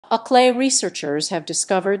UCLA researchers have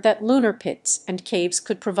discovered that lunar pits and caves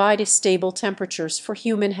could provide stable temperatures for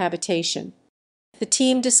human habitation. The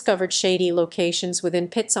team discovered shady locations within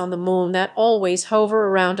pits on the moon that always hover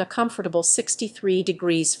around a comfortable 63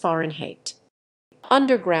 degrees Fahrenheit.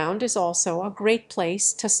 Underground is also a great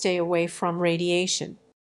place to stay away from radiation.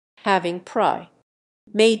 Having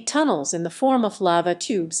made tunnels in the form of lava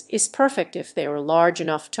tubes is perfect if they are large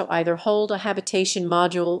enough to either hold a habitation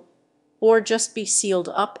module or just be sealed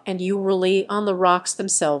up and you rely on the rocks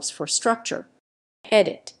themselves for structure.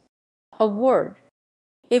 Edit. A word.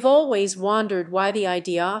 I've always wondered why the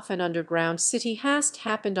idea of an underground city hasn't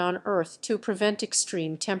happened on Earth to prevent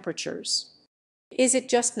extreme temperatures. Is it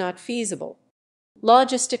just not feasible?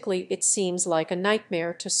 Logistically, it seems like a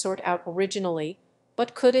nightmare to sort out originally,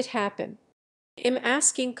 but could it happen? I'm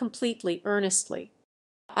asking completely earnestly.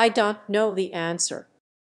 I don't know the answer.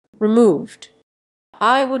 Removed.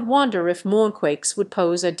 I would wonder if moonquakes would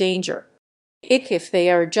pose a danger. If they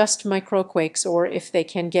are just microquakes or if they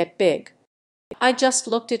can get big. I just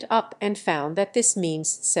looked it up and found that this means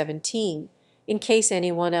 17, in case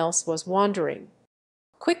anyone else was wondering.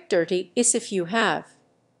 Quick dirty is if you have.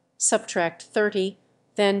 Subtract 30,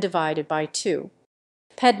 then divided by 2.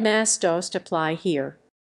 PEDMAS doesn't apply here.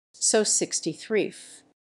 So 63.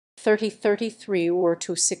 33 or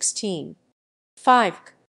 216. 5.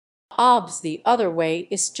 Obs the other way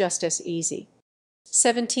is just as easy.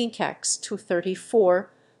 17 cax to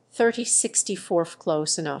 34, 64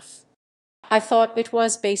 close enough. I thought it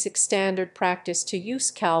was basic standard practice to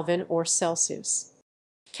use Kelvin or Celsius.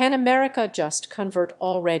 Can America just convert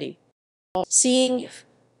already? Seeing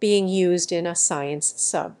being used in a science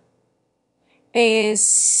sub.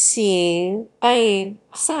 Seeing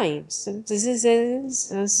science.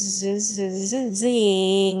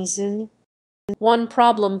 One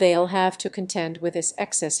problem they'll have to contend with is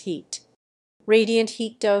excess heat. Radiant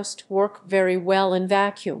heat doesn't work very well in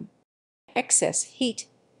vacuum. Excess heat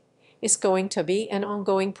is going to be an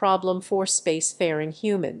ongoing problem for spacefaring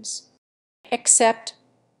humans. Except,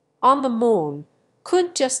 on the moon,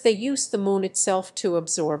 couldn't just they use the moon itself to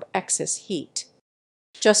absorb excess heat?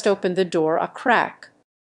 Just open the door a crack.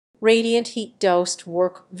 Radiant heat doesn't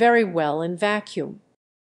work very well in vacuum.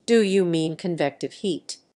 Do you mean convective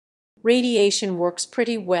heat? Radiation works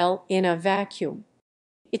pretty well in a vacuum.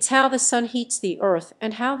 It's how the sun heats the Earth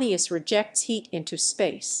and how the Earth rejects heat into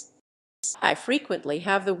space. I frequently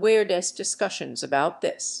have the weirdest discussions about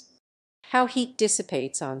this. How heat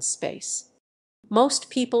dissipates on space. Most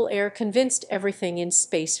people are convinced everything in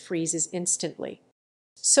space freezes instantly.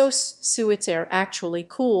 So it's air actually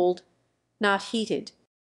cooled, not heated.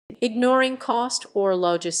 Ignoring cost or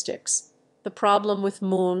logistics, the problem with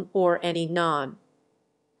moon or any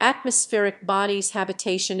non-atmospheric body's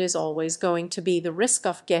habitation is always going to be the risk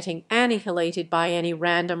of getting annihilated by any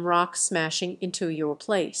random rock smashing into your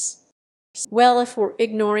place. Well, if we're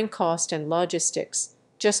ignoring cost and logistics,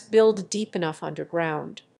 just build deep enough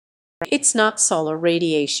underground. It's not solar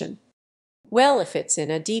radiation. Well, if it's in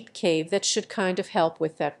a deep cave, that should kind of help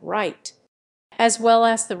with that, right? As well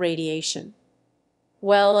as the radiation.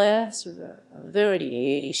 Well, as the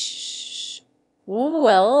radiation. Well, the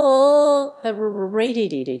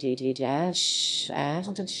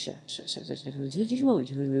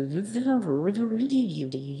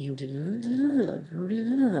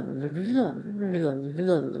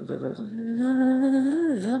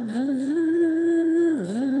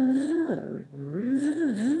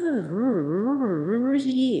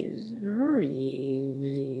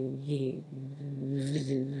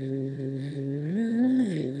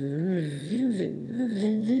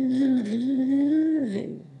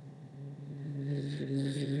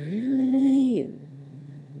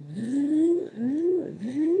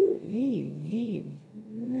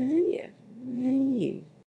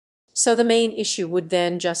So the main issue would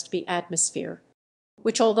then just be atmosphere,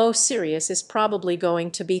 which although serious is probably going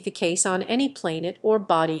to be the case on any planet or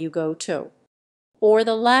body you go to. Or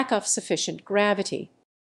the lack of sufficient gravity.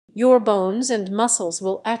 Your bones and muscles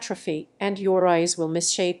will atrophy and your eyes will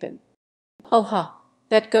misshapen. Oh,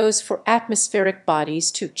 that goes for atmospheric bodies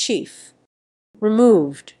too, chief.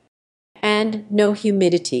 Removed. And no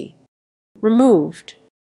humidity. Removed.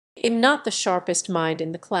 I'm not the sharpest mind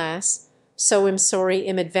in the class, so I'm sorry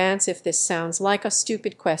in advance if this sounds like a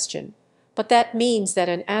stupid question, but that means that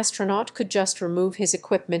an astronaut could just remove his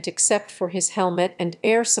equipment except for his helmet and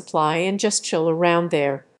air supply and just chill around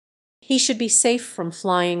there. He should be safe from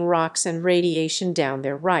flying rocks and radiation down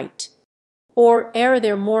there, right? Or are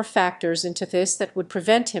there more factors into this that would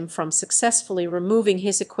prevent him from successfully removing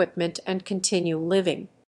his equipment and continue living?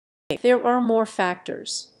 There are more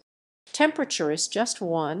factors. Temperature is just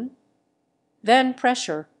one. Then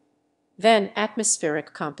pressure, then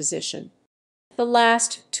atmospheric composition. The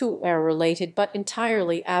last two are related but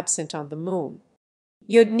entirely absent on the Moon.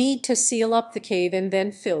 You'd need to seal up the cave and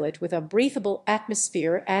then fill it with a breathable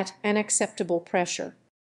atmosphere at an acceptable pressure.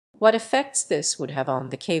 What effects this would have on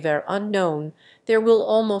the cave are unknown. There will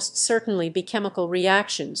almost certainly be chemical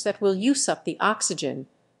reactions that will use up the oxygen,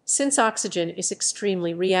 since oxygen is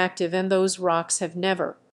extremely reactive and those rocks have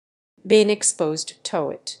never been exposed to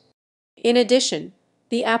it. In addition,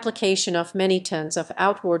 the application of many tons of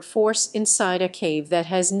outward force inside a cave that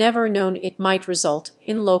has never known it might result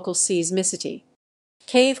in local seismicity,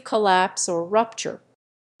 cave collapse, or rupture.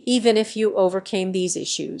 Even if you overcame these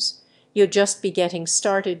issues, you'd just be getting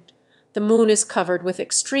started. The Moon is covered with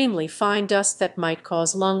extremely fine dust that might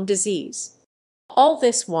cause lung disease. All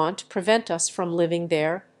this won't prevent us from living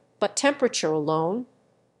there, but temperature alone,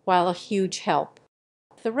 while a huge help.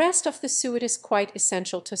 The rest of the suit is quite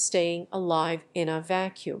essential to staying alive in a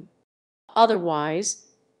vacuum. Otherwise,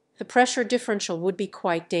 the pressure differential would be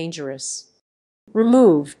quite dangerous.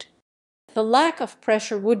 Removed. The lack of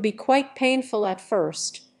pressure would be quite painful at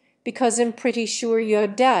first, because I'm pretty sure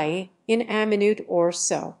you'd die in a minute or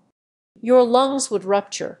so. Your lungs would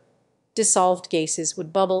rupture, dissolved gases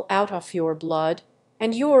would bubble out of your blood,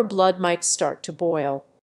 and your blood might start to boil.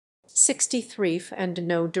 63 and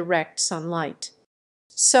no direct sunlight.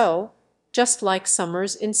 So, just like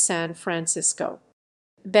summers in San Francisco.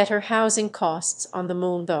 Better housing costs on the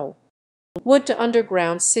Moon, though. Would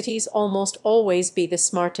underground cities almost always be the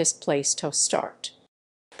smartest place to start?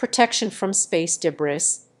 Protection from space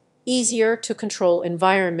debris, easier to control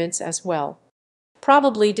environments as well.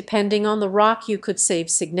 Probably, depending on the rock, you could save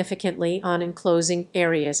significantly on enclosing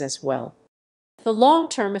areas as well. The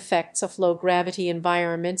long-term effects of low-gravity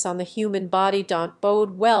environments on the human body don't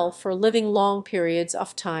bode well for living long periods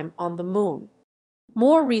of time on the Moon.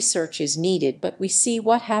 More research is needed, but we see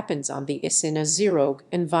what happens on the IS in a zero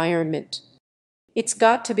environment. It's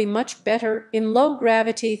got to be much better in low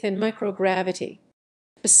gravity than microgravity.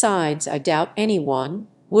 Besides, I doubt anyone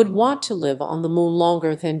would want to live on the Moon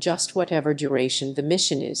longer than just whatever duration the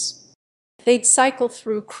mission is. They'd cycle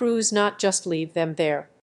through crews, not just leave them there.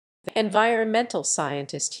 The environmental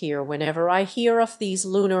scientist here, whenever I hear of these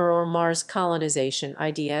lunar or Mars colonization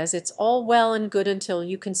ideas, it's all well and good until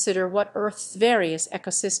you consider what Earth's various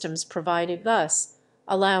ecosystems provided, thus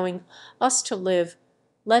allowing us to live,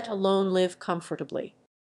 let alone live comfortably.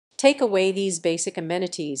 Take away these basic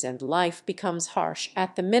amenities and life becomes harsh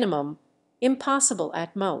at the minimum, impossible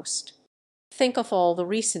at most. Think of all the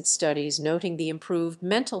recent studies noting the improved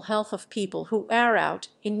mental health of people who are out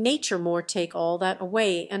in nature more. Take all that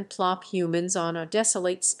away and plop humans on a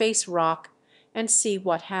desolate space rock and see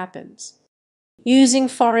what happens. Using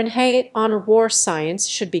Fahrenheit on war science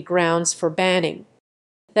should be grounds for banning.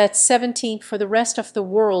 That's 17 for the rest of the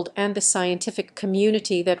world and the scientific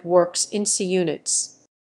community that works in C units.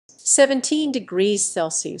 17 degrees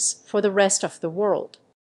Celsius for the rest of the world.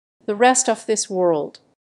 The rest of this world.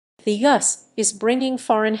 The US is bringing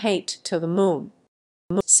Fahrenheit to the Moon.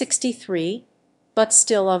 63, but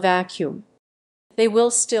still a vacuum. They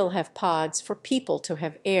will still have pods for people to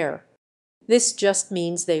have air. This just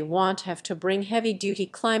means they won't have to bring heavy-duty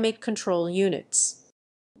climate control units.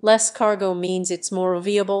 Less cargo means it's more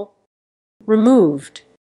viable. Removed.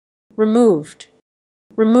 Removed.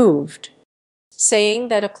 Removed. Saying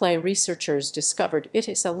that UCLA researchers discovered it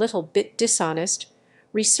is a little bit dishonest.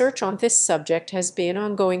 Research on this subject has been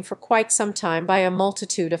ongoing for quite some time by a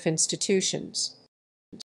multitude of institutions.